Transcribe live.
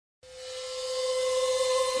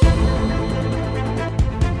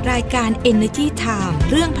รายการ Energy Time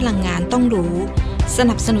เรื่องพลังงานต้องรู้ส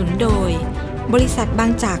นับสนุนโดยบริษัทบา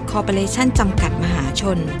งจากคอร์ปอเรชั่นจำกัดมหาช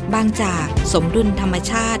นบางจากสมดุลธรรม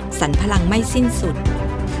ชาติสรรพลังไม่สิ้นสุด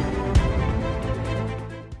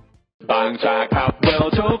บางจากขับเร็ว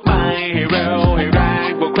ทุกไปให้เร็วให้แรง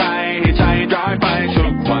กว่าใครให้ใจร้ายไปทุ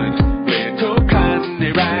กวันเปลี่ยนทุกคันให้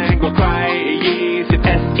แรงกว่าใคร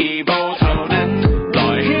20 SE โบเท่านั้นปล่อ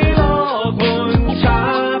ยให้โลกหมุนช้า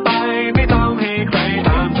ไปไม่ต้องให้ใครต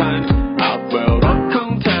ามทันอัพเวลรถของ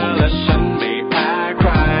เธอและฉันไม่แพ้ใค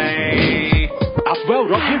รอัพเวล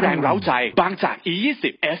รถให้แรงเร้าใจบางจาก E20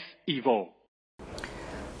 S Evo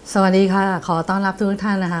สวัสดีค่ะขอต้อนรับทุกท่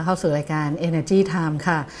านนะคะเข้าสู่รายการ Energy Time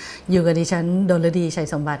ค่ะอยู่กับดิฉันดลฤดีชัย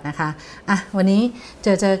สมบัตินะคะวันนี้เ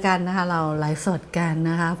จอกันนะคะเราไลฟ์สดกัน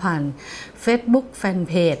นะคะผ่าน Facebook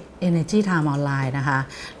Fanpage Energy Time ออนไลน์นะคะ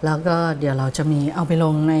แล้วก็เดี๋ยวเราจะมีเอาไปล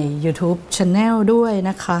งใน YouTube Channel ด้วย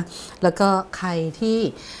นะคะแล้วก็ใครที่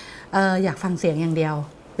อยากฟังเสียงอย่างเดียว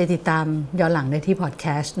ไปติดตามย้อนหลังได้ที่พอดแค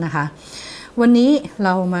สต์นะคะวันนี้เร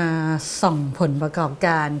ามาส่องผลประกอบก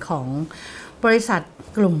ารของบริษัท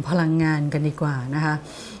กลุ่มพลังงานกันดีกว่านะคะ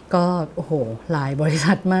ก็โอ้โหหลายบริ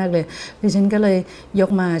ษัทมากเลยดิฉันก็เลยยก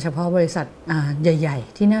มาเฉพาะบริษัทใหญ่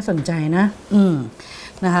ๆที่น่าสนใจนะ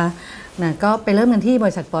นะคะก็ไปเริ่มกันที่บ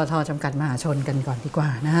ริษัทปตท.จำกัดมหาชนกันก่อนดีกว่า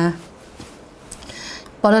นะคะ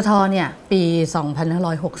ปตท.เนี่ยปี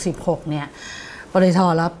2566เนี่ยปตท.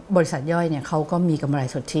และบริษัทย่อยเนี่ยเขาก็มีกำไร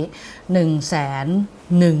สุทธิ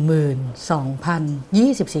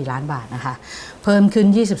 112,024 ล้านบาทนะคะเพิ่มขึ้น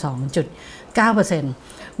 22.9%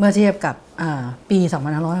 เมื่อเทียบกับปี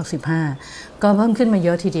2565ก็เพิ่มขึ้นมาเย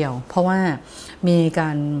อะทีเดียวเพราะว่ามีกา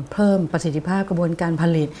รเพิ่มประสิทธิภาพกระบวนการผ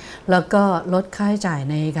ลิตแล้วก็ลดค่าใช้จ่าย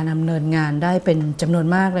ในการดำเนินงานได้เป็นจำนวน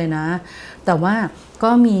มากเลยนะแต่ว่า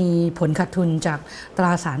ก็มีผลขาดทุนจากตร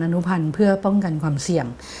าสารอนุพันธ์เพื่อป้องกันความเสี่ยง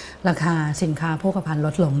ราคาสินค้าโภคภัณฑ์ล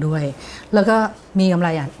ดลงด้วยแล้วก็มีกำไร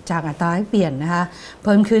จากอัตราแลกเปลี่ยนนะคะเ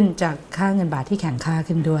พิ่มขึ้นจากค่าเงินบาทที่แข็งค่า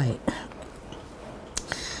ขึ้นด้วย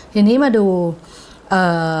ทีนี้มาดู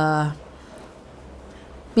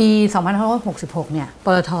ปี2566เนี่ยป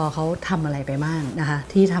ตท.เขาทำอะไรไปบ้างนะคะ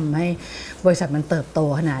ที่ทำให้บริษัทมันเติบโต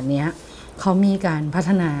ขนาดนี้เขามีการพัฒ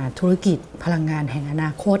นาธุรกิจพลังงานแห่งอน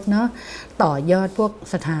าคตเนาะต่อยอดพวก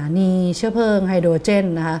สถานีเชื้อเพลิงไฮโดรเจน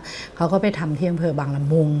นะคะเขาก็ไปทำที่อำเภอบางละ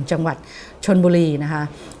มุงจังหวัดชลบุรีนะคะ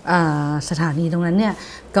สถานีตรงนั้นเนี่ย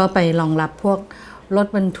ก็ไปรองรับพวกรถ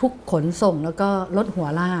บรรทุกขนส่งแล้วก็รถหัว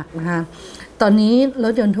ลากนะคะตอนนี้ร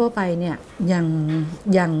ถยนต์ทั่วไปเนี่ย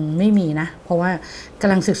ยังไม่มีนะเพราะว่าก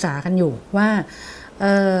ำลังศึกษากันอยู่ว่า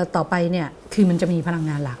ต่อไปเนี่ยคือมันจะมีพลัง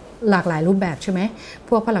งานหลากหลายรูปแบบใช่ไหม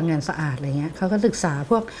พวกพลังงานสะอาดอะไรเงี้ยเขาก็ศึกษา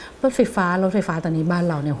พวกรถไฟฟ้าตอนนี้บ้าน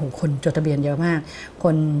เราเนี่ยโหคนจดทะเบียนเยอะมากค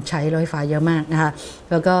นใช้รถไฟฟ้าเยอะมากนะคะ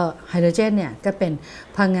แล้วก็ไฮโดรเจนเนี่ยก็เป็น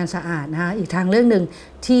พลังงานสะอาดนะคะอีกทางเรื่องหนึ่ง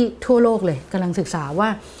ที่ทั่วโลกเลยกำลังศึกษาว่า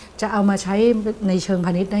จะเอามาใช้ในเชิงพ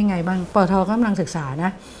าณิชย์ได้ไงบ้างปตท.กำลังศึกษาน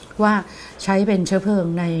ะว่าใช้เป็นเชื้อเพลิง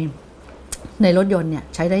ในรถยนต์เนี่ย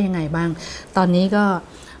ใช้ได้ยังไงบ้างตอนนี้ก็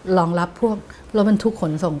รองรับพวกรถบรรทุกข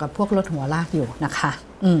นส่งกับพวกรถหัวลากอยู่นะคะ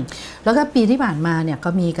แล้วก็ปีที่ผ่านมาเนี่ยก็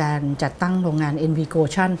มีการจัดตั้งโรงงาน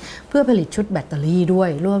Envigotion เพื่อผลิตชุดแบตเตอรี่ด้วย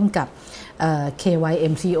ร่วมกับ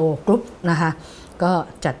KYMCO Group นะคะก็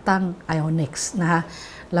จัดตั้ง Ionix นะคะ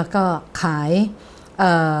แล้วก็ขาย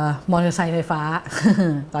มอเตอร์ไซค์ไฟฟ้า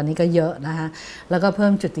ตอนนี้ก็เยอะนะคะแล้วก็เพิ่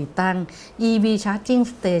มจุดติดตั้ง EV Charging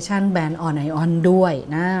Station แบรนด์ On Ion ด้วย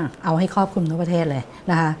นะเอาให้ครอบคลุมทั้งประเทศเลย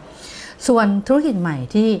นะคะส่วนธุรกิจใหม่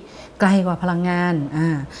ที่ไกลกว่าพลังงาน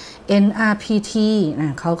NRPT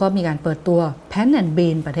เขาก็มีการเปิดตัว Pan and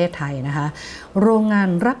Bean ประเทศไทยนะคะโรงงาน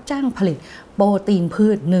รับจ้างผลิตโปรตีนพื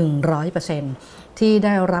ช 100% ที่ไ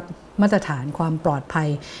ด้รับมาตรฐานความปลอดภัย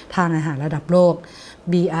ทางอาหารระดับโลก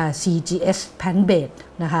BRCGS Plant-Based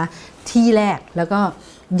นะคะที่แรกแล้วก็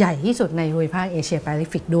ใหญ่ที่สุดในภูมิภาคเอเชียแปซิ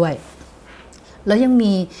ฟิกด้วยแล้วยัง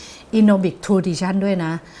มี Innobic Nutrition ด้วยน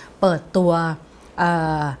ะเปิดตัว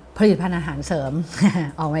ผลิตภัณฑ์อาหารเสริม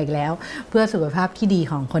ออกมาอีกแล้วเพื่อสุขภาพที่ดี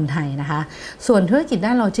ของคนไทยนะคะส่วนธุรกิจด้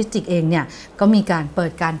านโลจิสติกส์เองเนี่ยก็มีการเปิ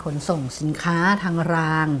ดการขนส่งสินค้าทางร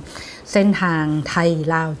างเส้นทางไทย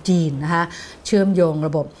ลาวจีนนะคะเชื่อมโยงร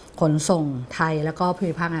ะบบขนส่งไทยแล้วก็ภู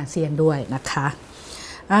มิภาคอาเซียนด้วยนะคะ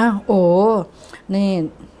นี่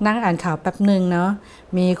นั่งอ่านข่าวแป๊บหนึ่งเนาะ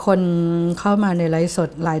มีคนเข้ามาในไลฟ์สด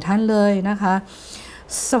หลายท่านเลยนะคะ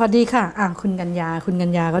สวัสดีค่ะคุณกัญญา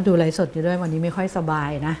ก็ดูไลฟ์สดอยู่ด้วยวันนี้ไม่ค่อยสบาย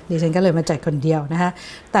นะดิฉันก็เลยมาจัดคนเดียวนะคะ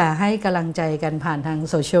แต่ให้กำลังใจกันผ่านทาง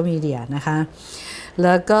โซเชียลมีเดียนะคะแ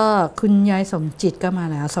ล้วก็คุณยายสมจิตก็มา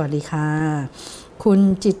แล้วสวัสดีค่ะคุณ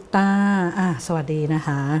จิตตาสวัสดีนะค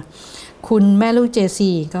ะคุณแม่ลูกเจ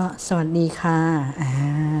ซีก็สวัสดีค่ะ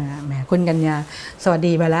แหม คุณกัญญาสวัส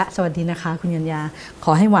ดีไปแล้วสวัสดีนะคะคุณกัญญาข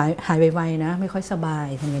อให้หายไวๆนะไม่ค่อยสบาย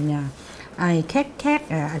คุณกัญญาไอแคก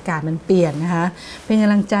อากาศมันเปลี่ยนนะคะเป็นก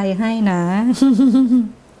ำลังใจให้นะ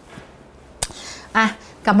อ่ะ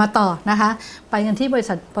กลับมาต่อนะคะไปกันที่บริ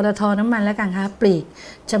ษัทปตท.น้ำมันและการค้าปลีก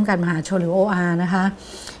จำกัดมหาชนหรือ OR นะคะ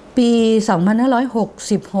ปี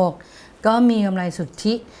 2566 ก็มีกำไรสุท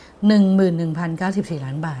ธิ 11,094 ล้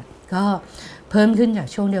านบาทก็เพิ่มขึ้นจาก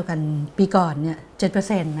ช่วงเดียวกันปีก่อนเนี่ย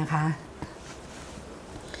 7% นะคะ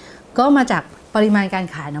ก็มาจากปริมาณการ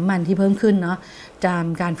ขายน้ำมันที่เพิ่มขึ้นเนาะจาก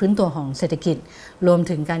การฟื้นตัวของเศรษฐกิจรวม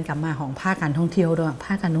ถึงการกลับมาของภาคการท่องเที่ยวด้วยภ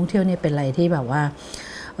าคการท่องเที่ยวเนี่ยเป็นอะไรที่แบบว่า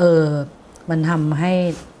มันทำให้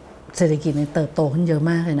เศรษฐกิจเติบโตขึ้นเยอะ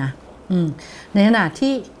มากเลยนะในขณะ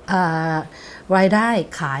ที่รายได้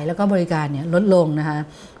ขายแล้วก็บริการเนี่ยลดลงนะคะ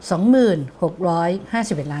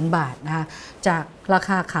 2651 ล้านบาทนะคะจากราค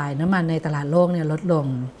าขายน้ำมันในตลาดโลกเนี่ยลดลง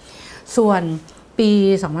ส่วนปี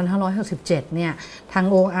 2567 เนี่ยทาง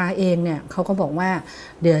OR เองเนี่ยเขาก็บอกว่า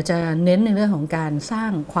เดี๋ยวจะเน้นในเรื่องของการสร้า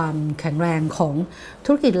งความแข็งแรงของ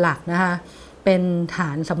ธุรกิจหลักนะคะเป็นฐ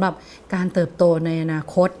านสำหรับการเติบโตในอนา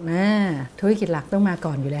คตนะธุรกิจหลักต้องมา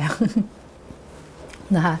ก่อนอยู่แล้ว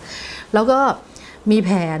นะคะแล้วก็มีแ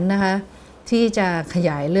ผนนะคะที่จะขย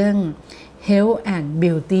ายเรื่อง Health and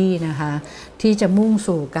Beauty นะคะที่จะมุ่ง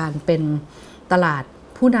สู่การเป็นตลาด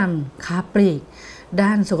ผู้นำค้าปลีกด้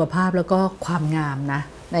านสุขภาพแล้วก็ความงามนะ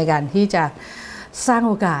ในการที่จะสร้าง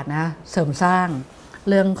โอกาสนะเสริมสร้าง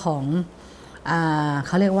เรื่องของเข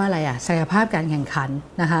าเรียกว่าอะไรศักยภาพการแข่งขัน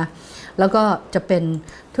นะคะแล้วก็จะเป็น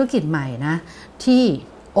ธุรกิจใหม่นะที่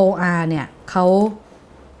OR เนี่ยเขา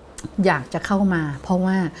อยากจะเข้ามาเพราะ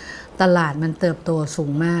ว่าตลาดมันเติบโตสู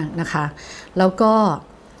งมากนะคะแล้วก็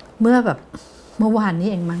เมื่อวานนี้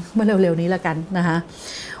เองมั้งเมื่อเร็วๆนี้ละกันนะคะ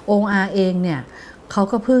OR เองเนี่ยเขา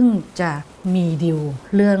ก็เพิ่งจะมีดีล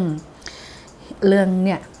เรื่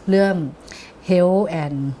อง Health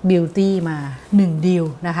and Beauty มา1ดีล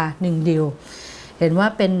นะคะ1ดีลเห็นว่า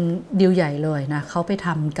เป็นดีลใหญ่เลยนะเขาไปท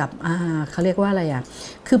ำกับเขาเรียกว่าอะไร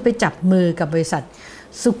คือไปจับมือกับบริษัท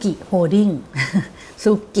สุกิโฮลดิ้ง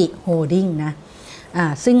สุกิโฮลดิ้งนะ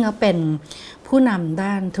ซึ่งเขาเป็นผู้นำ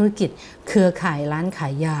ด้านธุรกิจเครือข่ายร้านขา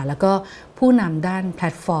ยยาแล้วก็ผู้นำด้านแพล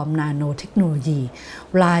ตฟอร์มนาโนเทคโนโลยี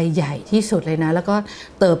รายใหญ่ที่สุดเลยนะแล้วก็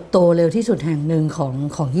เติบโตเร็วที่สุดแห่งหนึ่ง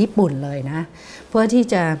ของญี่ปุ่นเลยนะเพื่อที่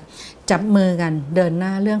จะจับมือกันเดินหน้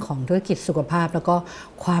าเรื่องของธุรกิจสุขภาพแล้วก็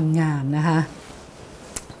ความงามนะคะ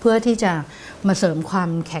เพื่อที่จะมาเสริมความ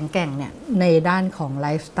แข็งแกร่งเนี่ยในด้านของไล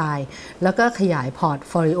ฟ์สไตล์แล้วก็ขยายพอร์ต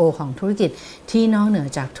โฟลิโอของธุรกิจที่นอกเหนือ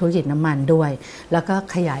จากธุรกิจน้ำมันด้วยแล้วก็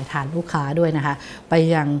ขยายฐานลูกค้าด้วยนะคะไป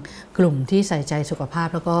ยังกลุ่มที่ใส่ใจสุขภาพ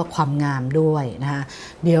แล้วก็ความงามด้วยนะคะ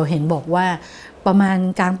เดี๋ยวเห็นบอกว่าประมาณ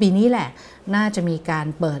กลางปีนี้แหละน่าจะมีการ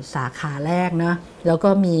เปิดสาขาแรกนะแล้วก็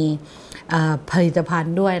มีผลิตภัณ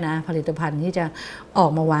ฑ์ด้วยนะผลิตภัณฑ์ที่จะออ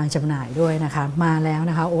กมาวางจำหน่ายด้วยนะคะมาแล้ว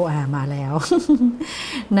นะคะ OR มาแล้ว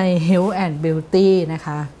ใน Health and Beauty นะค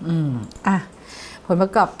ะผลปร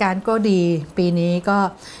ะกอบการก็ดีปีนี้ก็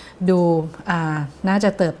ดูน่าจะ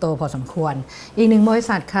เติบโตพอสมควรอีกหนึ่งบริ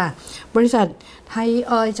ษัทค่ะบริษัทไทย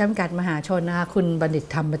ออยล์จำกัดมหาชนนะคะคุณบัณฑิต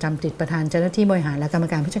ธรรมประจำจิตประธานเจ้าหน้าที่บริหารและกรรม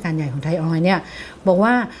การผู้จัดการใหญ่ของไทยออยล์เนี่ยบอก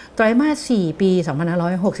ว่าไตรมาส 4 ปี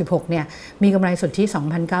 2566 เนี่ยมีกำไรสุทธิ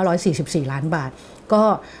 2,944 ล้านบาทก็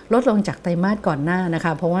ลดลงจากไตรมาสก่อนหน้านะค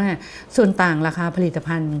ะเพราะว่าส่วนต่างราคาผลิต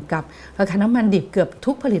ภัณฑ์กับราคาน้ำมันดิบเกือบ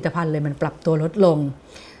ทุกผลิตภัณฑ์เลยมันปรับตัวลดลง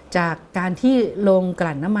จากการที่โรงก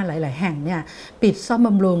ลั่นน้ำมันหลายๆแห่งเนี่ยปิดซ่อมบ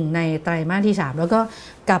ำรุงในไตรมาสที่3แล้วก็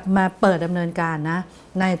กลับมาเปิดดำเนินการนะ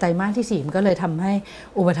ในไตรมาสที่4ก็เลยทำให้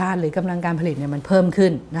อุปทานหรือกำลังการผลิตเนี่ยมันเพิ่มขึ้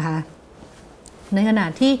นนะคะในขณะ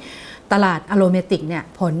ที่ตลาดอะโรเมติกเนี่ย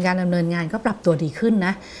ผลการดำเนินงานก็ปรับตัวดีขึ้นน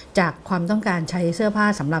ะจากความต้องการใช้เสื้อผ้า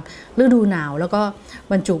สำหรับฤดูหนาวแล้วก็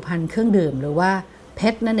บรรจุภัณฑ์เครื่องดื่มหรือว่าเพ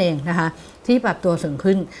ชรนั่นเองนะคะที่ปรับตัวสูง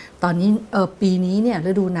ขึ้นตอนนี้ปีนี้เนี่ย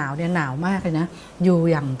ฤดูหนาวเนี่ยหนาวมากเลยนะอยู่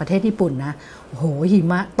อย่างประเทศญี่ปุ่นนะโอ้โหหิ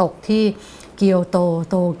มะตกที่เกียวโต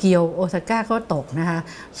โตเกียวโอซาก้าก็ตกนะคะ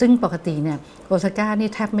ซึ่งปกติเนี่ยโอซาก้านี่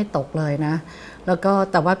แทบไม่ตกเลยนะแล้วก็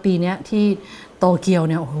แต่ว่าปีนี้ที่โตเกียว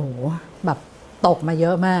เนี่ยโอ้โหแบบตกมาเย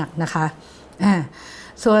อะมากนะคะ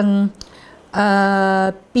ส่วน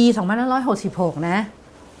ปี 2566 นะ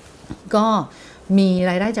ก็มี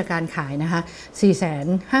รายได้จากการขายนะคะ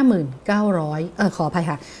 459,000 ขออภัย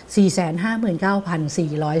ค่ะ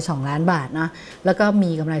 459,402 ล้านบาทนะแล้วก็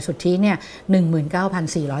มีกำไรสุทธิเนี่ย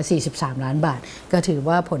 19,443 ล้านบาทก็ถือ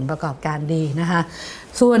ว่าผลประกอบการดีนะคะ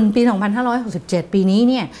ส่วนปี 2567 ปีนี้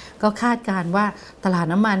เนี่ยก็คาดการณ์ว่าตลาด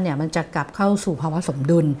น้ำมันเนี่ยมันจะกลับเข้าสู่ภาวะสม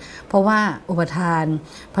ดุลเพราะว่าอุปทาน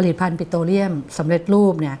ผลิตภัณฑ์ปิโตรเลียมสำเร็จรู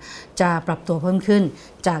ปเนี่ยจะปรับตัวเพิ่มขึ้น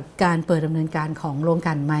จากการเปิดดำเนินการของโรงก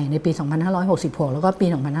ลั่นใหม่ในปี 2566 แล้วก็ปี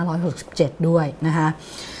 2567 ด้วยนะคะ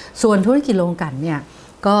ส่วนธุรกิจโรงกลั่นเนี่ย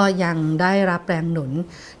ก็ยังได้รับแรงหนุน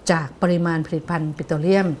จากปริมาณผลิตภัณฑ์ปิโตรเ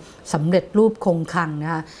ลียมสำเร็จรูปคงคลังน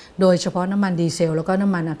ะคะโดยเฉพาะน้ำมันดีเซลแล้วก็น้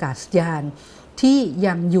ำมันอากาศยานที่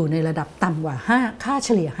ยังอยู่ในระดับต่ำกว่าค่าเฉ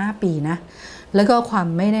ลี่ย 5 ปีนะแล้วก็ความ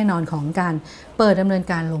ไม่แน่นอนของการเปิดดำเนิน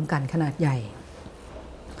การโรงกลั่นขนาดใหญ่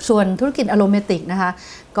ส่วนธุรกิจอะโรเมติกนะคะ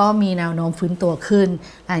ก็มีแนวโน้มฟื้นตัวขึ้น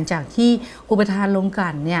หลังจากที่อุปทานโรงก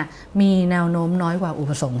ลั่นเนี่ยมีแนวโน้มน้อยกว่าอุ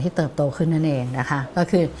ปสงค์ที่เติบโตขึ้นนั่นเองนะคะก็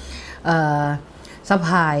คือซัพพ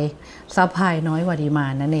ลายน้อยกว่าดีมา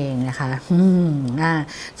นด์นั่นเองนะคะ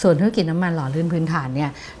ส่วนธุรกิจน้ำมันหล่อลื่นพื้นฐานเนี่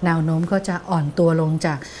ยแนวโน้มก็จะอ่อนตัวลงจ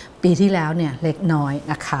ากปีที่แล้วเนี่ยเล็กน้อย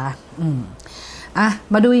นะคะ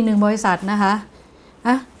มาดูอีกหนึ่งบริษัทนะคะ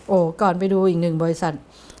ก่อนไปดูอีกหนึ่งบริษัท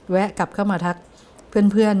แวะกลับเข้ามาทัก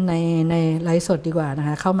เพื่อนๆในไลฟ์สดดีกว่านะค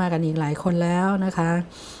ะเข้ามากันอีกหลายคนแล้วนะคะ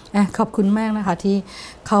ขอบคุณมากนะคะที่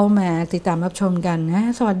เข้ามาติดตามรับชมกันนะ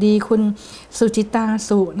สวัสดีคุณสุจิตา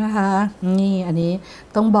สุนะคะนี่อันนี้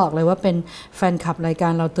ต้องบอกเลยว่าเป็นแฟนคลับรายกา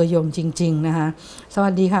รเราตัวยงจริงๆนะคะสวั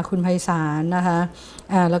สดีค่ะคุณไพศาลนะคะ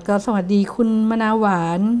แล้วก็สวัสดีคุณมนาหวา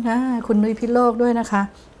นคุณนุ้ยพิโลกด้วยนะคะ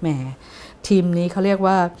แหมทีมนี้เขาเรียก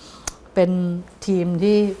ว่าเป็นทีม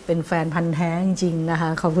ที่เป็นแฟนพันธุ์แท้จริงๆนะคะ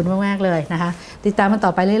ขอบคุณมากๆเลยนะคะติดตามมันต่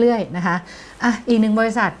อไปเรื่อยๆนะคะอีกหนึ่งบ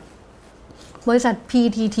ริษัท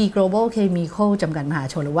PTT Global Chemical จำกัดมหา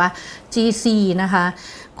ชนหรือว่า GC นะคะ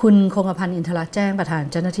คุณคงกระพันธ์อินทรแจ้งประธาน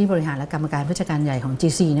เจ้าหน้าที่บริหารและกรรมการผู้จัดการใหญ่ของ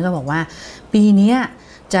GC นี่ก็บอกว่าปีนี้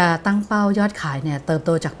จะตั้งเป้ายอดขายเนี่ยเติบโต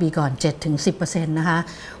จากปีก่อน 7-10% นะคะ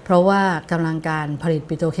เพราะว่ากำลังการผลิต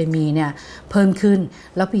ปิโตรเคมีเนี่ยเพิ่มขึ้น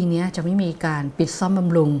แล้วปีนี้จะไม่มีการปิดซ่อมบ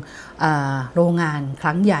ำรุงโรงงานค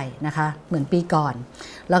รั้งใหญ่นะคะเหมือนปีก่อน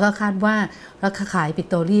แล้วก็คาดว่าราคาขายปิ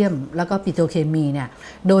โตรเลียมแล้วก็ปิโตรเคมีเนี่ย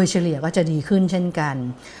โดยเฉลี่ยก็จะดีขึ้นเช่นกัน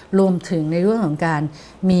รวมถึงในเรื่องของการ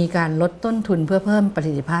มีการลดต้นทุนเพื่อเพิ่มประ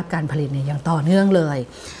สิทธิภาพการผลิตเนี่ยอย่างต่อเนื่องเลย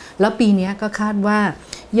แล้วปีนี้ก็คาดว่า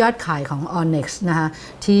ยอดขายของ Onyx นะคะ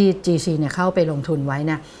ที่ GC เนี่ยเข้าไปลงทุนไว้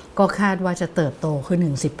นะก็คาดว่าจะเติบโตขึ้น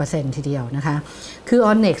ถึง 10% ทีเดียวนะคะคือ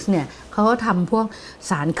Onyx เนี่ยเขาก็ทำพวก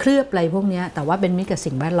สารเคลือบอะไรพวกนี้แต่ว่าเป็นมิตรกับ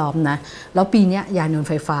สิ่งแวดล้อมนะแล้วปีนี้ยานยนต์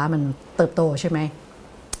ไฟฟ้ามันเติบโตใช่ไหม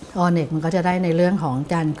Onyx มันก็จะได้ในเรื่องของ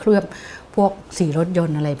การเคลือบพวกสีรถยน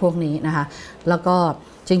ต์อะไรพวกนี้นะคะแล้วก็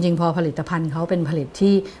จริงๆพอผลิตภัณฑ์เขาเป็นผ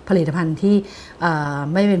ลิตภัณฑ์ที่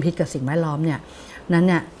ไม่เป็นพิษกับสิ่งแวดล้อมเนี่ยนั้น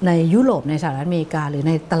เนี่ยในยุโรปในสหรัฐอเมริกาหรือใ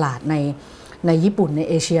นตลาดในญี่ปุ่นใน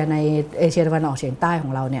เอเชียตะวันออกเฉียงใต้ขอ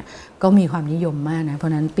งเราเนี่ยก็มีความนิยมมากนะเพรา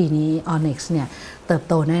ะนั้นปีนี้ Onyx เนี่ยเติบ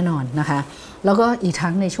โตแน่นอนนะคะแล้วก็อีก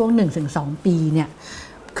ทั้งในช่วง 1-2 ปีเนี่ย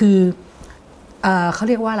คือเขา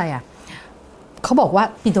เรียกว่าอะไรเขาบอกว่า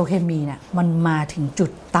ปิโตรเคมีเนี่ยมันมาถึงจุ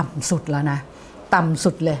ดต่ำสุดแล้วนะต่ำสุ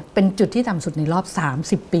ดเลยเป็นจุดที่ต่ำสุดในรอบ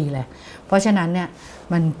30 ปีเลยเพราะฉะนั้นเนี่ย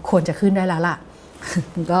มันควรจะขึ้นได้แล้วล่ะ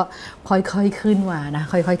ก็ค่อยๆขึ้นมานะ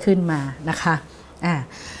ค่อยๆขึ้นมานะคะ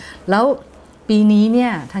แล้วปีนี้เนี่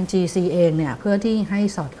ยทาง GC เองเนี่ยเพื่อที่ให้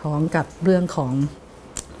สอดคล้องกับเรื่องของ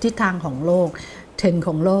ทิศทางของโลกเทรนด์ข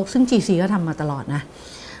องโลกซึ่ง GC ก็ทำมาตลอดนะ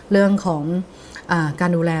เรื่องของกา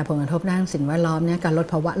รดูแลผลกระทบด้านสิ่งแวดล้อมเนี่ยการลด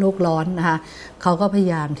ภาวะโลกร้อนนะคะเขาก็พย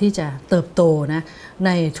ายามที่จะเติบโตนะใน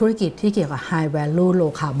ธุรกิจที่เกี่ยวกับ High Value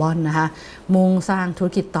Low Carbon นะคะมุ่งสร้างธุร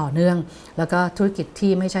กิจต่อเนื่องแล้วก็ธุรกิจ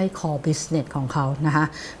ที่ไม่ใช่ Core Business ของเขานะคะ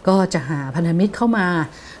ก็จะหาพันธมิตรเข้ามา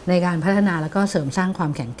ในการพัฒนาแล้วก็เสริมสร้างควา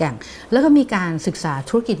มแข็งแกร่งแล้วก็มีการศึกษา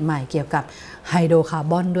ธุรกิจใหม่เกี่ยวกับไฮโดรคาร์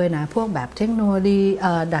บอนด้วยนะพวกแบบเทคโนโลยี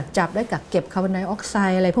ดักจับได้กักเก็บคาร์บอนไดออกไซ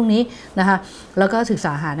ด์อะไรพวกนี้นะคะแล้วก็ศึกษ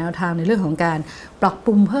าหาแนวทางในเรื่องของการปรับป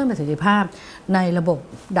รุงเพิ่มประสิทธิภาพในระบบ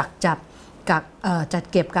ดักจับจัด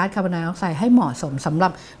เก็บก๊าซคาร์บอนไดออกไซด์ให้เหมาะสมสำหรั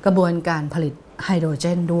บกระบวนการผลิตไฮโดรเจ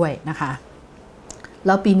นด้วยนะคะแ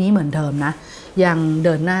ล้วปีนี้เหมือนเดิมนะยังเ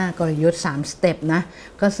ดินหน้ากลยุทธ์3 สเต็ปนะ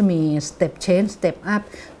ก็จะมี Step Change Step Up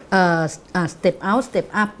Step Out Step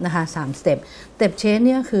Up นะคะ3 สเต็ป Step Change เ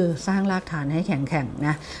นี่ยคือสร้างรากฐานให้แข็งน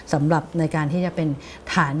ะสำหรับในการที่จะเป็น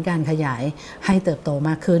ฐานการขยายให้เติบโตม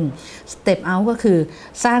ากขึ้น Step Out ก็คือ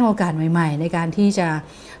สร้างโอกาสใหม่ๆในการที่จะ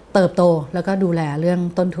เติบโตแล้วก็ดูแลเรื่อง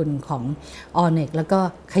ต้นทุนของ Onyx แล้วก็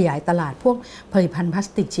ขยายตลาดพวกผลิตภัณฑ์พลาส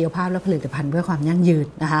ติกชีวภาพและผลิตภัณฑ์เพื่อความยั่งยืน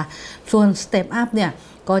นะคะส่วน Step Up เนี่ย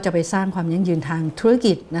ก็จะไปสร้างความยั่งยืนทางธุร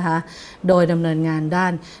กิจนะคะโดยดำเนินงานด้า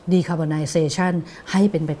น Decarbonization ให้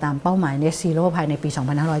เป็นไปตามเป้าหมาย Net Zero ภายในปี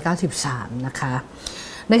 2593 นะคะ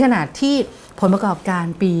ในขณะที่ผลประกอบการ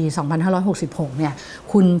ปี 2566 เนี่ย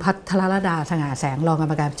คุณภัทรดาสง่าแสงรองกร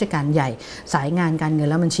รมการผู้จัดการใหญ่สายงานการเงิน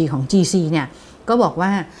และบัญชีของ GC เนี่ยก็บอกว่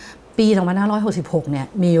าปี 2566 เนี่ย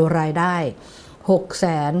มีรายได้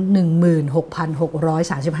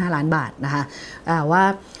 616,635 ล้านบาทนะคะว่า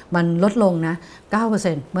มันลดลงนะ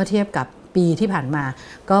 9% เมื่อเทียบกับปีที่ผ่านมา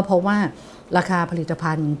ก็เพราะว่าราคาผลิต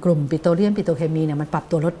ภัณฑ์กลุ่มปิโตรเลียมปิโตรเคมีเนี่ยมันปรับ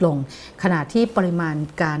ตัวลดลงขณะที่ปริมาณ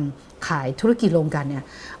การขายธุรกิจโรงกลั่นเนี่ย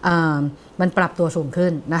มันปรับตัวสูงขึ้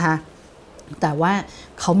นนะคะแต่ว่า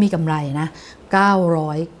เขามีกำไรนะ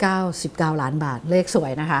999 ล้านบาทเลขสว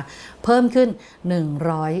ยนะคะเพิ่มขึ้น 111%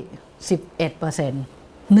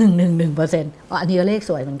 111%อันนี้ก็เลข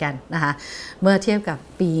สวยเหมือนกันนะคะเมื่อเทียบกับ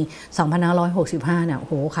ปี 2565 เนี่ยโอ้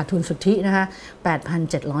โหขาดทุนสุทธินะคะ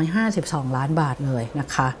 8,752 ล้านบาทเลยนะ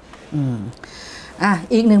คะ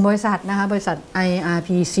อีกหนึ่งบริษัทนะคะบริษัท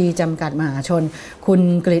IRPC จำกัดมหาชนคุณ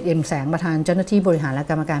กฤษ เอี่ยมแสงประธานเจ้าหน้าที่บริหารและ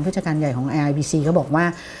กรรมการผู้จัดการใหญ่ของ IRPC ก็บอกว่า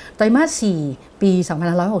ไตรมาส 4 ปี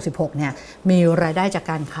 2566 เนี่ยมีรายได้จาก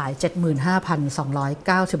การขาย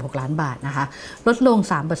 75,296 ล้านบาทนะคะลดลง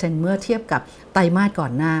 3% เมื่อเทียบกับไตรมาสก่อ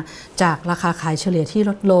นหน้าจากราคาขายเฉลี่ยที่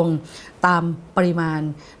ลดลงตามปริมาณ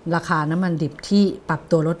ราคาน้ำมันดิบที่ปรับ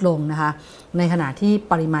ตัวลดลงนะคะในขณะที่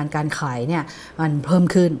ปริมาณการขายเนี่ยมันเพิ่ม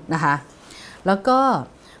ขึ้นนะคะแล้วก็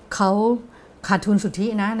เขาขาดทุนสุทธิ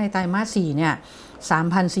นะในไตรมาส 4 เนี่ย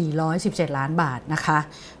 3,417 ล้านบาทนะคะ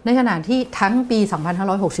ในขณะที่ทั้งปี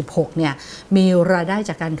 2566 เนี่ยมีรายได้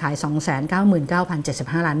จากการขาย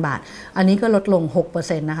 299,075 ล้านบาทอันนี้ก็ลดลง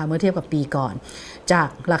 6% นะคะเมื่อเทียบกับปีก่อนจาก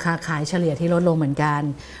ราคาขายเฉลี่ยที่ลดลงเหมือนกัน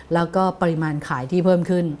แล้วก็ปริมาณขายที่เพิ่ม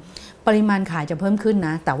ขึ้นปริมาณขายจะเพิ่มขึ้นน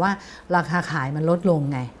ะแต่ว่าราคาขายมันลดลง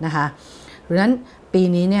ไงนะคะดังนั้นปี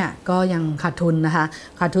นี้เนี่ยก็ยังขาดทุนนะคะ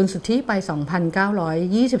ขาดทุนสุทธิไป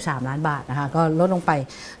 2,923 ล้านบาทนะคะก็ลดลงไป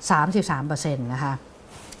 33% นะคะ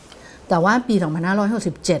แต่ว่าปี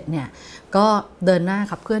 2567 เนี่ยก็เดินหน้า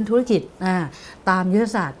ขับเคลื่อนธุรกิจตามยุทธ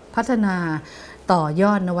ศาสตร์พัฒนาต่อย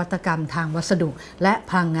อดนวัตกรรมทางวัสดุและ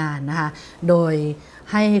พลังงานนะคะโดย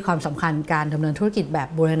ให้ความสำคัญการดำเนินธุรกิจแบบ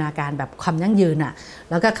บูรณาการแบบความยั่งยืน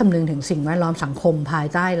แล้วก็คำนึงถึงสิ่งแวดล้อมสังคมภาย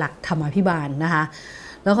ใต้หลักธรรมาภิบาลนะคะ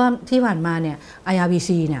แล้วก็ที่ผ่านมาเนี่ย IRPC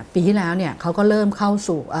เนี่ยปีที่แล้วเนี่ยเขาก็เริ่มเข้า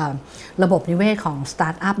สู่ระบบนิเวศของสตา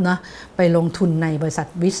ร์ทอัพเนาะไปลงทุนในบริษัท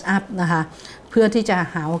วิสอัพนะคะเพื่อที่จะ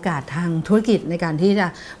หาโอกาสทางธุรกิจในการที่จะ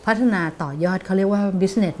พัฒนาต่อยอดเขาเรียกว่า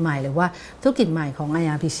business ใหม่หรือว่าธุรกิจใหม่ของ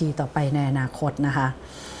IRPC ต่อไปในอนาคตนะคะ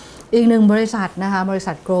อีกหนึ่งบริษัทนะคะบริ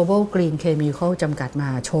ษัท Global Green Chemical จำกัดม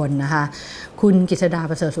หาชนนะคะคุณกฤษดา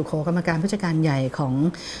ประเสริฐสุโขกรรมการผู้จัดการใหญ่ของ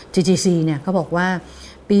GGC เนี่ยเขาบอกว่า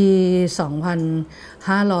ปี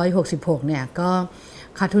 2566 เนี่ยก็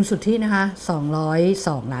ขาดทุนสุทธินะคะ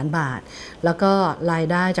202 ล้านบาทแล้วก็ราย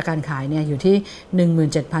ได้จากการขายเนี่ยอยู่ที่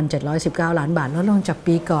 17,719 ล้านบาทลดลงจาก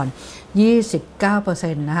ปีก่อน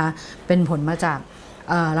 29% นะคะเป็นผลมาจาก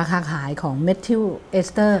ราคาขายของเมทิลเอส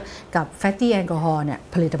เตอร์กับแฟตตี้แอลกอฮอล์เนี่ย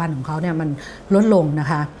ผลิตภัณฑ์ของเขาเนี่ยมันลดลงนะ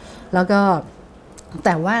คะแล้วก็แ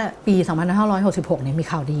ต่ว่าปี 2566 เนี่ยมี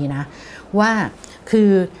ข่าวดีนะว่าคือ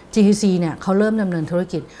GTC เนี่ยเขาเริ่มดำเนินธุร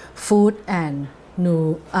กิจ Food and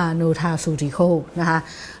Nutraceutical นะคะ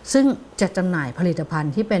ซึ่งจะจำหน่ายผลิตภัณ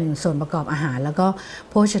ฑ์ที่เป็นส่วนประกอบอาหารแล้วก็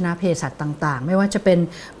โภชนาเภสัชต่างๆไม่ว่าจะเป็น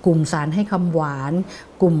กลุ่มสารให้คำหวาน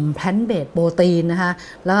กลุ่มแพลนท์เบสโปรตีนนะคะ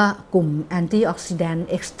แล้วกลุ่มแอนตี้ออกซิแดนต์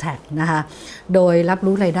เอ็กซ์แทรนะคะโดยรับ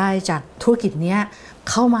รู้รายได้จากธุรกิจนี้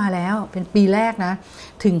เข้ามาแล้วเป็นปีแรกนะ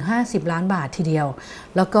ถึง50 ล้านบาททีเดียว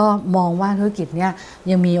แล้วก็มองว่าธุรกิจนี้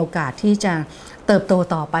ยังมีโอกาสที่จะเติบโต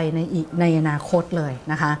ต่อไปในอนาคตเลย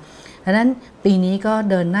นะคะดังนั้นปีนี้ก็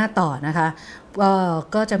เดินหน้าต่อนะคะ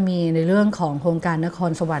ก็จะมีในเรื่องของโครงการนค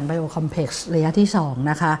รสวรรค์ไบโอคอมเพล็กซ์ระยะที่2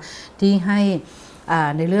นะคะที่ให้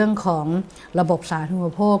ในเรื่องของระบบสาธารณูป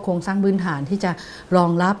โภคโครงสร้างพื้นฐานที่จะรอ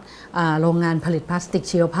งรับโรงงานผลิตพลาสติก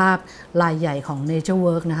ชีวภาพรายใหญ่ของ Nature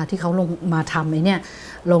Work นะคะที่เขาลงมาทำเนี่ย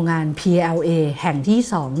โรงงาน PLA แห่งที่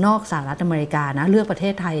2นอกสหรัฐอเมริกานะเลือกประเท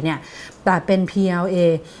ศไทยเนี่ยแต่เป็น PLA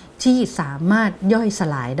ที่สามารถย่อยส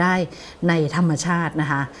ลายได้ในธรรมชาตินะ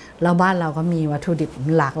คะแล้วบ้านเราก็มีวัตถุดิบ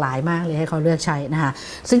หลากหลายมากเลยให้เขาเลือกใช้นะคะ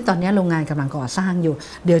ซึ่งตอนนี้โรงงานกำลังก่อสร้างอยู่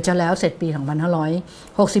เดี๋ยวจะแล้วเสร็จปี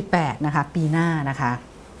 2568 นะคะปีหน้านะคะ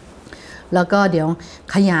แล้วก็เดี๋ยว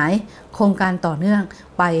ขยายโครงการต่อเนื่อง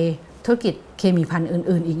ไปธุรกิจเคมีภัณฑ์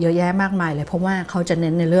อื่นๆอีกเยอะแยะมากมายเลยเพราะว่าเขาจะเ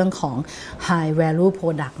น้นในเรื่องของ high value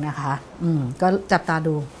product นะคะก็จับตา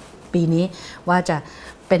ดูปีนี้ว่าจะ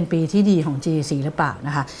เป็นปีที่ดีของ GEC หรือเปล่าน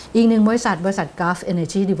ะคะอีกหนึ่งบริษัท Gulf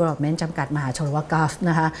Energy Development จำกัดมหาชนหรือว่า Gulf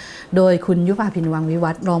นะคะโดยคุณยุพาพินวังวิ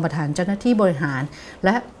วัฒน์รองประธานเจ้าหน้าที่บริหารแล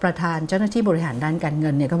ะประธานเจ้าหน้าที่บริหารด้านการเงิ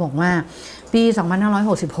นเนี่ยก็บอกว่าปี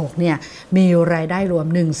 2566 เนี่ยมีรายได้รวม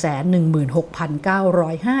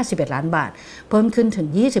 116,951 ล้านบาทเพิ่มขึ้นถึง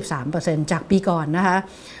 23% จากปีก่อนนะคะ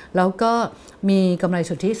แล้วก็มีกำไร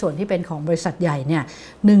สุทธิส่วนที่เป็นของบริษัทใหญ่เนี่ย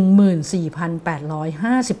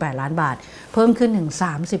 14,858 ล้านบาทเพิ่มขึ้นถึง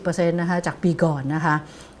 30% นะคะจากปีก่อนนะคะ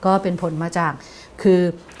ก็เป็นผลมาจากคือ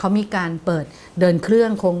เขามีการเปิดเดินเครื่อ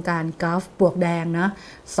งโครงการกราฟปลวกแดงนะ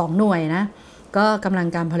2หน่วยนะก็กำลัง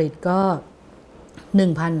การผลิตก็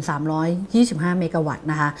 1,325 เมกะวัตต์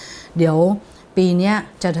นะคะเดี๋ยวปีนี้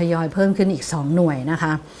จะทยอยเพิ่มขึ้นอีก2หน่วยนะค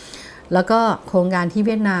ะแล้วก็โครงการที่เ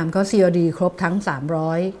วียดนามก็ COD ครบทั้ง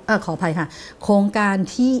300ขออภัยค่ะโครงการ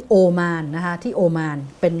ที่โอมานนะคะที่โอมาน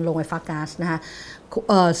เป็นโรงไฟฟ้าก๊าซนะคะ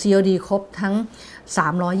COD ครบทั้ง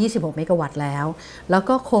326เมกะวัตต์แล้ว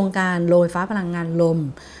ก็โครงการโรงไฟฟ้าพลังงานลม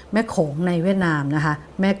แม่โขงในเวียดนามนะคะ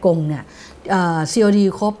แม่กงเนี่ยCOD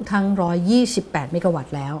ครบทั้ง128เมกะวัต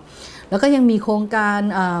ต์แล้วก็ยังมีโครงการ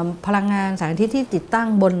พลังงานแสงอาทิตย์ที่ติดตั้ง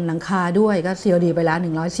บนหลังคาด้วยก็ COD ไปแล้ว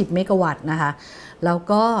110เมกะวัตต์นะคะแล้ว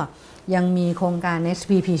ก็ยังมีโครงการ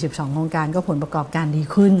SPP 12โครงการก็ผลประกอบการดี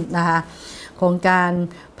ขึ้นนะคะโครงการ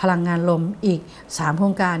พลังงานลมอีก3โคร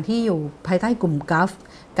งการที่อยู่ภายใต้กลุ่มกัฟ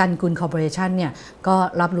กันกุลคอร์ปอเรชันเนี่ยก็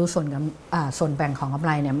รับรู้ส่วนแบ่งของกำไ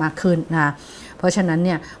รเนี่ยมากขึ้นนะคะเพราะฉะนั้นเ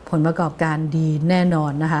นี่ยผลประกอบการดีแน่นอ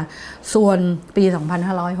นนะคะส่วนปี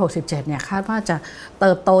 2567 เนี่ยคาดว่าจะเ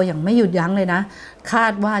ติบโตอย่างไม่หยุดยั้งเลยนะคา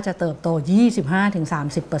ดว่าจะเติบโต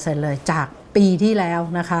 25-30% เลยจากปีที่แล้ว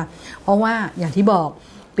นะคะเพราะว่าอย่างที่บอก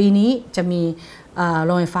ปีนี้จะมีโ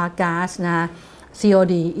รงไฟฟ้าก๊าซนะ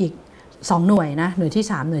COD อีก2หน่วยนะหน่วยที่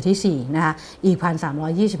3หน่วยที่4นะคะอีก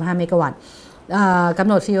 1,325 เมกะวัตต์กำ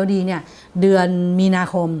หนด COD เนี่ยเดือนมีนา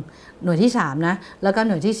คมหน่วยที่3นะแล้วก็ห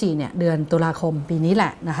น่วยที่4เนี่ยเดือนตุลาคมปีนี้แหล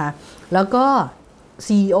ะนะคะแล้วก็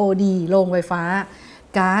COD โรงไฟฟ้า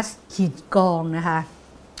ก๊าซขีดกองนะคะ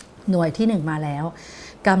หน่วยที่1มาแล้ว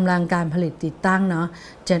กำลังการผลิตติดตั้งเนาะ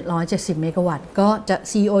770เมกะวัตต์ก็จะ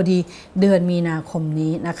COD เดือนมีนาคม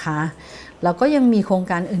นี้นะคะแล้วก็ยังมีโครง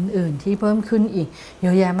การอื่นๆที่เพิ่มขึ้นอีกเย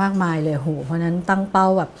อะแยะมากมายเลยโหเพราะนั้นตั้งเป้า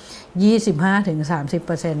แบบ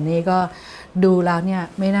 25-30% นี่ก็ดูแล้วเนี่ย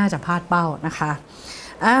ไม่น่าจะพลาดเป้านะคะ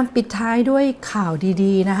ปิดท้ายด้วยข่าว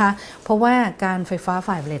ดีๆนะคะเพราะว่าการไฟฟ้า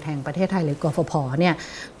ฝ่ายผลิตแห่งประเทศไทยหรือกฟผเนี่ย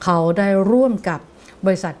เขาได้ร่วมกับบ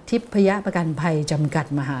ริษัททิพยประกันภัยจำกัด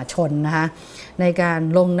มหาชนนะคะในการ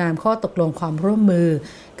ลงนามข้อตกลงความร่วมมือ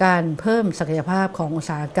การเพิ่มศักยภาพของอุต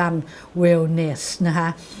สาหกรรม Wellness นะคะ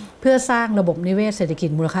เพื่อสร้างระบบนิเวศเศรษฐกิจ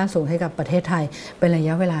มูลค่าสูงให้กับประเทศไทยเป็นระย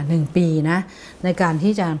ะเวลา1ปีนะในการ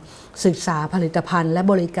ที่จะศึกษาผลิตภัณฑ์และ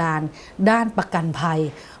บริการด้านประกันภัย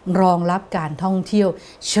รองรับการท่องเที่ยว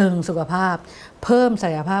เชิงสุขภาพเพิ่มศั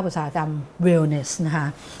กยภาพอุตสาหกรรม Wellness นะคะ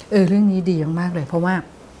เรื่องนี้ดีมากเลยเพราะว่า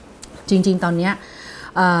จริงๆตอนนี้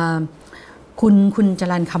คุณจ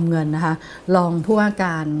รัญคำเงินนะคะรองผู้ว่าก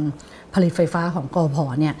ารผลิตไฟฟ้าของกฟผ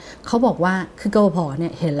เนี่ยเขาบอกว่าคือกฟผเนี่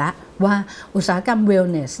ยเห็นละว่าอุตสาหกรรม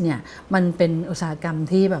Wellness เนี่ยมันเป็นอุตสาหกรรม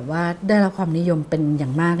ที่แบบว่าได้รับความนิยมเป็นอย่า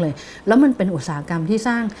งมากเลยแล้วมันเป็นอุตสาหกรรมที่ส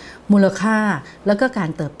ร้างมูลค่าแล้วก็การ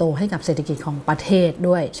เติบโตให้กับเศรษฐกิจของประเทศ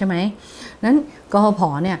ด้วยใช่ไหมนั้นกฟผ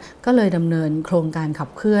เนี่ยก็เลยดำเนินโครงการขับ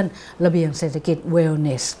เคลื่อนระเบียงเศรษฐกิจ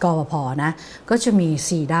Wellness กฟผนะก็จะมี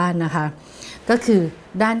4ด้านนะคะก็คือ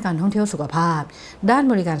ด้านการท่องเที่ยวสุขภาพด้าน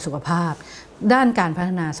บริการสุขภาพด้านการพัฒ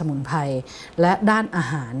นาสมุนไพรและด้านอา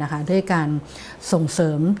หารนะคะด้วยการส่งเสริ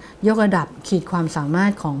มยกระดับขีดความสามาร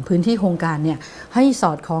ถของพื้นที่โครงการเนี่ยให้ส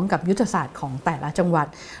อดคล้องกับยุทธศาสตร์ของแต่ละจังหวัด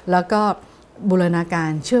แล้วก็บูรณากา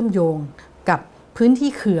รเชื่อมโยงกับพื้นที่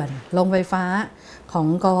เขื่อนโรงไฟฟ้าของ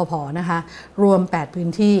กฟผนะคะรวม8พื้น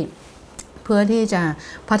ที่เพื่อที่จะ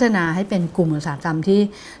พัฒนาให้เป็นกลุ่มอุตสาหกรรมที่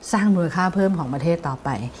สร้างมูลค่าเพิ่มของประเทศต่อไป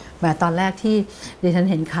แบบตอนแรกที่ดิฉัน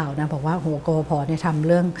เห็นข่าวนะบอกว่าโหกฟผเนี่ยทำ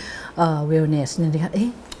เรื่องwellness เนี่ยนะคะ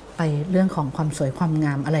ไปเรื่องของความสวยความง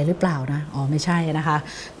ามอะไรหรือเปล่านะไม่ใช่นะคะ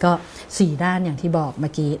ก็4ด้านอย่างที่บอกเมื่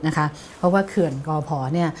อกี้นะคะเพราะว่าเขื่อนกฟผ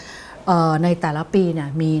เนี่ยในแต่ละปีเนี่ย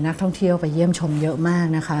มีนักท่องเที่ยวไปเยี่ยมชมเยอะมาก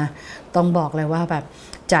นะคะต้องบอกเลยว่าแบบ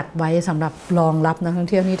จัดไว้สำหรับรองรับนักท่อง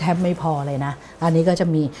เที่ยวนี่แทบไม่พอเลยนะอันนี้ก็จะ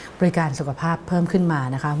มีบริการสุขภาพเพิ่มขึ้นมา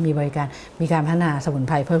นะคะมีการพัฒนาสมุนไ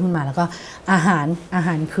พรเพิ่มขึ้นมาแล้วก็อาห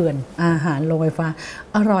ารเขื่อนอาหารโรงไฟฟ้า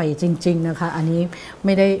อร่อยจริงๆนะคะอันนี้ไ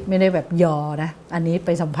ม่ได้แบบยอนะอันนี้ไป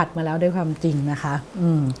สัมผัสมาแล้วด้วยความจริงนะคะ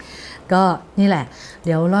ก็นี่แหละเ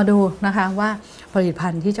ดี๋ยวรอดูนะคะว่าผลิตภั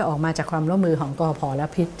ณฑ์ที่จะออกมาจากความร่วมมือของกฟผและ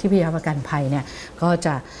ทิพยประกันภัยเนี่ยก็จ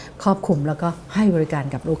ะครอบคลุมแล้วก็ให้บริการ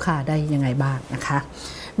กับลูกค้าได้ยังไงบ้างนะคะ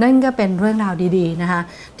นั่นก็เป็นเรื่องราวดีๆนะคะ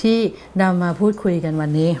ที่นำมาพูดคุยกันวั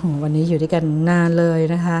นนี้อยู่ด้วยกันนานเลย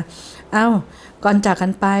นะคะก่อนจากกั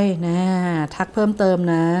นไปนะทักเพิ่มเติม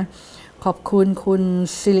นะขอบคุณคุณ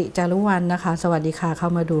สิริจารุวรรณนะคะสวัสดีค่ะเข้า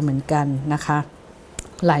มาดูเหมือนกันนะคะ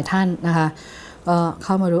หลายท่านนะคะเ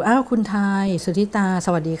ข้ามาดูคุณไทยสุธิตาส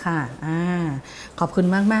วัสดีค่ะขอบคุณ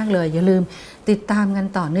มากๆเลยอย่าลืมติดตามกัน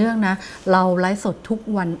ต่อเนื่องนะเราไลฟ์สดทุก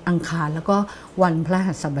วันอังคารแล้วก็วันพฤ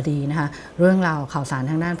หัสบดีนะคะเรื่องราวข่าวสาร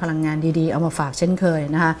ทางด้านพลังงานดีๆเอามาฝากเช่นเคย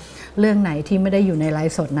นะคะเรื่องไหนที่ไม่ได้อยู่ในไล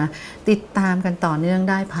ฟ์สดนะติดตามกันต่อเนื่อง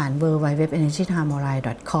ได้ผ่าน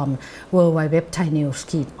www.energytimeonline.com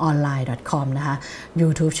www.thainews-online.com นะคะ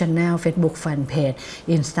YouTube Channel Facebook Fanpage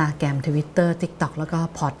Instagram Twitter TikTok แล้วก็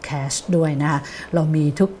Podcast ด้วยนะคะเรามี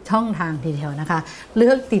ทุกช่องทางทีเดียวนะคะเลื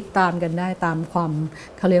อกติดตามกันได้ตามความ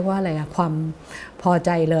เขาเรียกว่าอะไรความพอใจ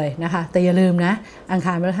เลยนะคะแต่อย่าลืมนะอังค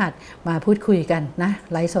ารพฤหัสมาพูดคุยกันนะ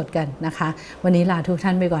ไลฟ์สดกันนะคะวันนี้ลาทุกท่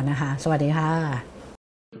านไปก่อนนะคะสวัสดีค่ะ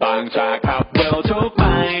บางจากขับเร็วทุกไป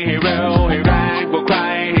ให้เร็วให้แรงกว่าใคร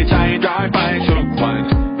ให้ใจร้ายไปทุกวัน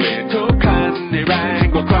เปลี่ยนทุกคันให้แรง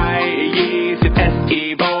กว่าใคร20 SE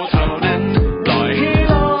Volt เท่านั้นปล่อยให้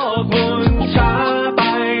โลกหมุนช้าไป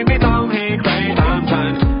ไม่ต้องให้ใครตามทั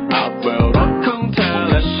นอัพเวลรถของเธอ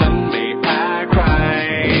และฉันไม่แพ้ใคร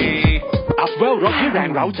อัพเวลรถให้แรง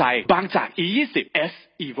เร้าใจบางจาก E20 S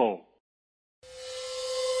Evo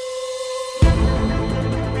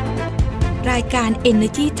รายการ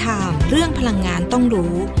Energy Time เรื่องพลังงานต้อง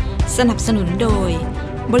รู้สนับสนุนโดย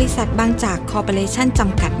บริษัทบางจากคอร์ปอเรชั่นจ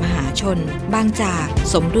ำกัดมหาชนบางจาก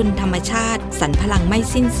สมดุลธรรมชาติสรรพลังไม่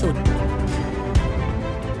สิ้นสุด